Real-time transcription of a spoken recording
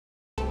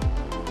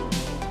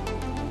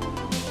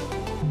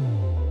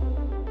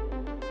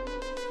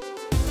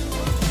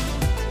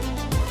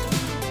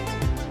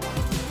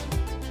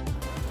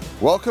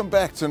Welcome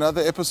back to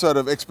another episode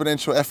of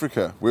Exponential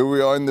Africa, where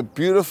we are in the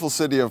beautiful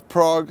city of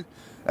Prague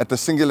at the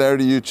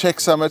SingularityU Czech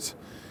Summit.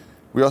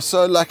 We are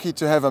so lucky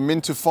to have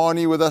Amin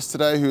Toufani with us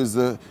today, who is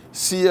the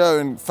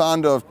CEO and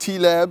founder of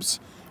Tlabs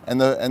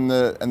and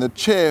the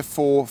chair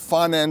for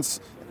finance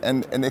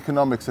and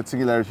economics at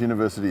Singularity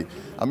University.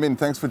 Amin,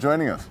 thanks for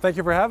joining us. Thank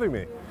you for having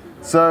me.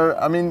 So,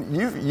 I mean,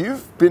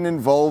 you've been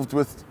involved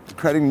with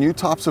creating new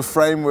types of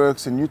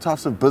frameworks and new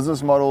types of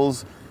business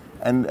models,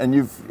 and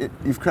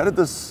you've created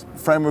this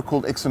framework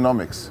called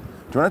Exonomics.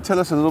 Do you want to tell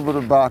us a little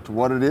bit about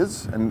what it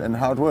is and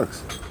how it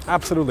works?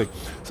 Absolutely.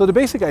 So the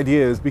basic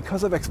idea is,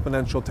 because of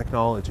exponential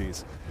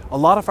technologies, a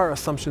lot of our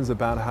assumptions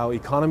about how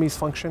economies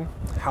function,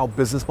 how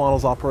business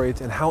models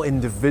operate, and how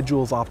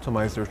individuals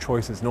optimize their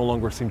choices no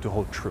longer seem to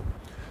hold true.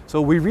 So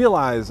we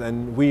realized,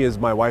 and we, as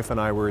my wife and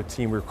I were a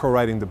team, we were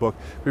co-writing the book,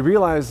 we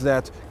realized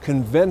that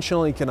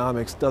conventional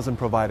economics doesn't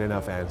provide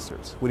enough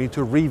answers. We need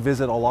to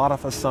revisit a lot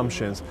of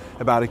assumptions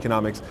about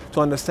economics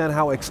to understand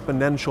how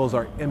exponentials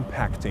are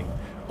impacting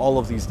all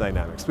of these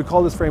dynamics. We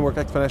call this framework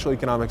exponential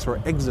economics, or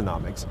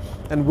exonomics.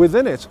 And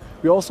within it,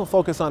 we also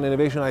focus on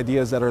innovation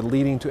ideas that are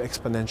leading to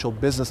exponential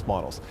business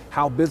models,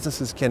 how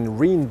businesses can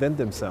reinvent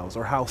themselves,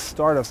 or how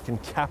startups can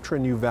capture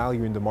new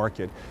value in the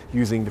market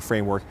using the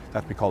framework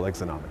that we call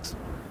exonomics.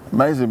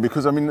 Amazing,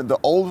 because I mean, the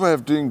old way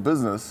of doing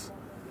business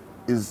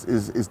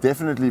is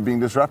definitely being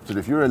disrupted.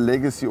 If you're a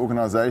legacy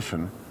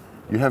organization,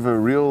 you have a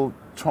real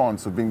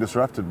chance of being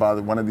disrupted by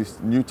one of these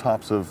new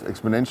types of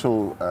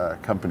exponential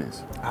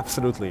companies.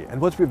 Absolutely.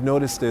 And what we've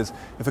noticed is,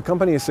 if a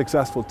company is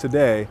successful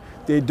today,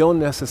 they don't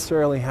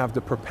necessarily have the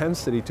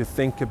propensity to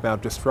think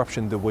about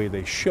disruption the way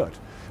they should.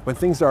 When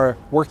things are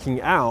working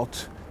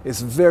out,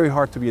 it's very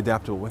hard to be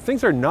adaptable. When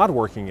things are not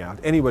working out,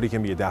 anybody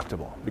can be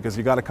adaptable, because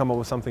you got to come up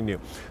with something new.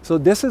 So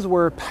this is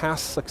where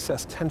past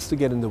success tends to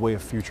get in the way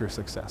of future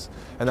success.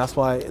 And that's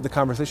why the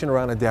conversation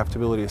around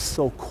adaptability is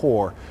so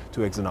core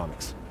to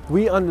exonomics.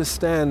 We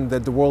understand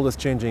that the world is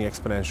changing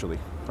exponentially,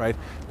 right?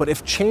 But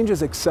if change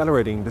is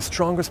accelerating, the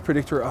strongest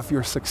predictor of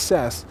your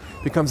success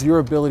becomes your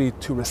ability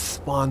to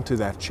respond to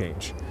that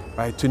change,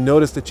 right? To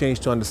notice the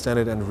change, to understand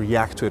it, and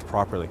react to it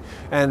properly.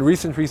 And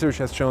recent research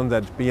has shown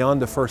that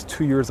beyond the first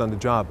 2 years on the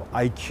job,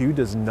 IQ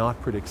does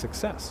not predict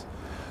success.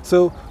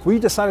 So we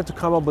decided to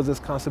come up with this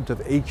concept of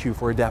AQ,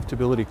 for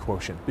Adaptability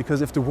Quotient,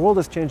 because if the world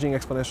is changing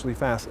exponentially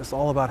fast, it's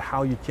all about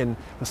how you can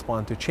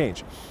respond to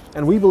change.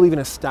 And we believe in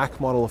a stack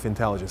model of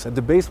intelligence. At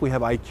the base we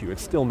have IQ, it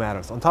still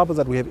matters. On top of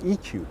that we have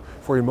EQ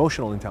for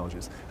emotional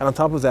intelligence. And on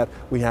top of that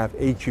we have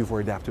AQ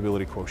for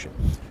Adaptability Quotient.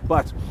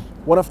 But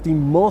one of the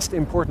most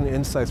important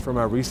insights from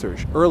our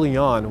research early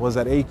on was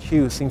that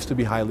AQ seems to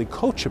be highly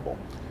coachable.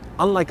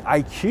 Unlike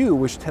IQ,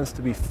 which tends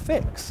to be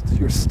fixed,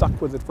 you're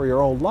stuck with it for your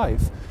whole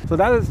life. So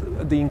that is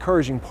the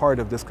encouraging part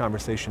of this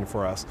conversation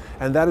for us.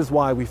 And that is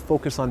why we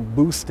focus on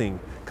boosting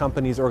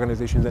companies,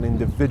 organizations, and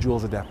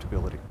individuals'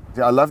 adaptability.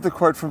 Yeah, I love the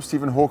quote from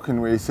Stephen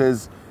Hawking where he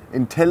says,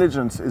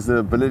 intelligence is the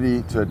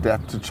ability to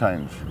adapt to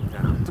change.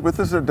 Yeah. With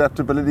this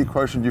adaptability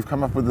quotient, you've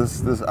come up with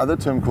this other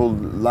term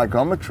called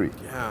ligometry.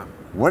 Yeah.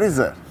 What is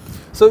that?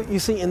 So you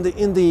see, in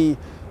the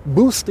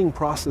boosting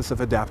process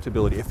of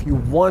adaptability, if you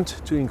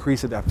want to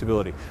increase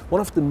adaptability, one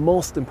of the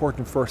most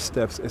important first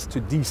steps is to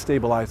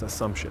destabilize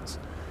assumptions.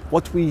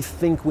 What we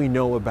think we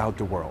know about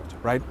the world,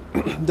 right?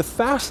 The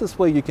fastest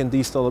way you can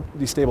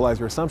destabilize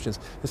your assumptions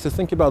is to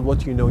think about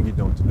what you know you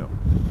don't know.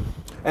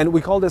 And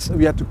we call this,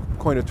 we had to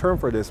coin a term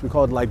for this, we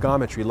call it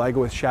ligometry.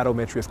 Ligo is shadow,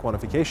 metry is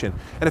quantification.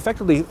 And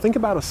effectively, think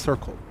about a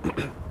circle.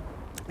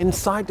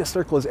 Inside the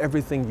circle is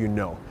everything you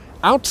know.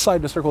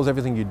 Outside the circle is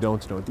everything you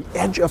don't know. The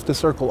edge of the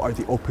circle are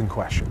the open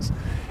questions.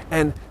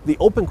 And the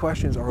open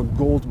questions are a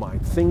gold mine,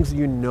 things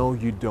you know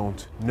you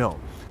don't know.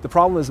 The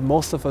problem is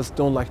most of us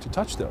don't like to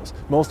touch those.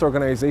 Most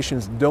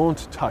organizations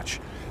don't touch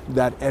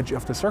that edge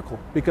of the circle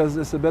because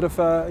it's a bit of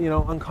a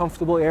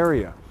uncomfortable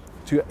area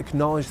to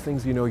acknowledge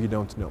things you know you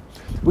don't know.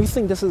 We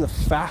think this is the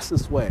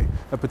fastest way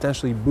of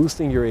potentially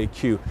boosting your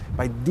AQ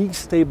by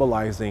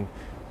destabilizing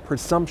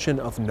presumption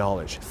of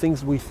knowledge,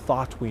 things we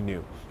thought we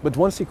knew. But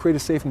once you create a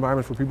safe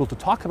environment for people to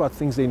talk about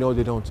things they know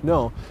they don't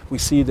know, we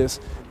see this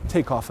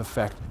takeoff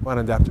effect on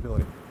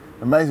adaptability.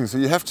 Amazing. So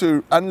you have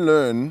to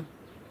unlearn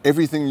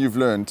everything you've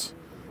learned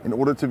in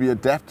order to be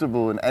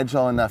adaptable and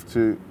agile enough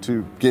to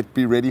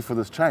be ready for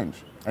this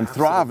change and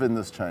thrive in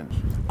this change.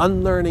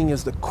 Unlearning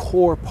is the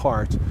core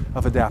part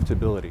of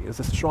adaptability. It's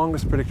the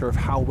strongest predictor of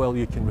how well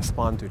you can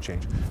respond to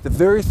change. The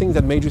very thing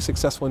that made you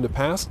successful in the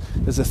past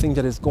is the thing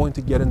that is going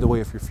to get in the way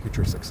of your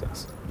future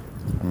success.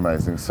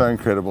 Amazing, so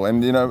incredible.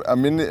 And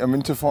Amin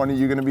Toufani,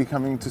 you're going to be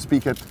coming to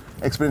speak at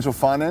Exponential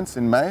Finance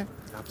in May.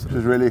 Absolutely. Which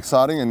is really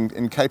exciting,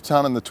 in Cape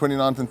Town on the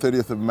 29th and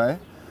 30th of May.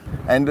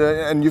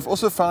 And you've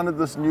also founded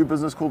this new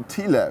business called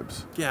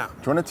Tlabs. Yeah.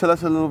 Do you want to tell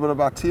us a little bit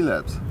about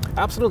Tlabs?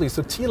 Absolutely.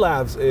 So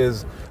Tlabs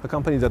is a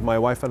company that my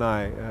wife and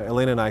I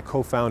Elena and I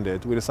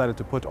co-founded, we decided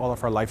to put all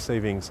of our life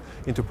savings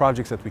into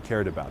projects that we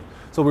cared about.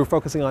 So we're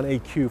focusing on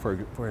AQ,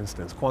 for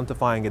instance,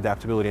 quantifying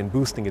adaptability and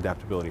boosting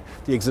adaptability.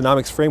 The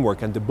Exonomics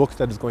framework and the book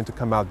that is going to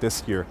come out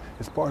this year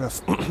is part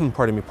of,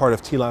 part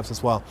of Tlabs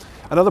as well.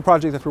 Another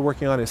project that we're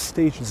working on is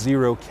stage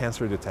 0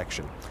 cancer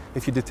detection.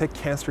 If you detect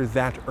cancer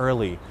that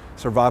early,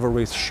 survival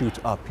rates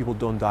shoot up, people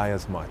don't die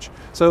as much.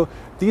 So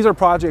these are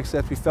projects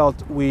that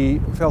we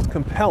felt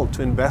compelled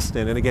to invest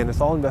in, and again,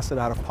 it's all invested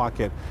out of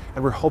pocket,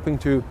 and we're hoping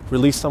to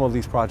release some of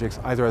these projects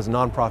either as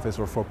non-profits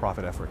or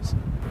for-profit efforts.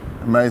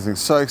 Amazing,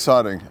 so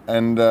exciting.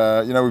 And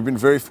you know, we've been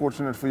very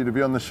fortunate for you to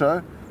be on the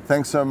show.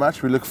 Thanks so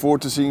much. We look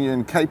forward to seeing you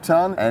in Cape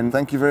Town, and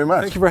thank you very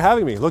much. Thank you for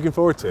having me. Looking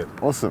forward to it.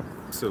 Awesome.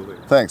 Absolutely.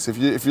 Thanks.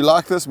 If you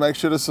like this, make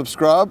sure to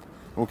subscribe.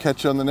 We'll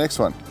catch you on the next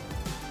one.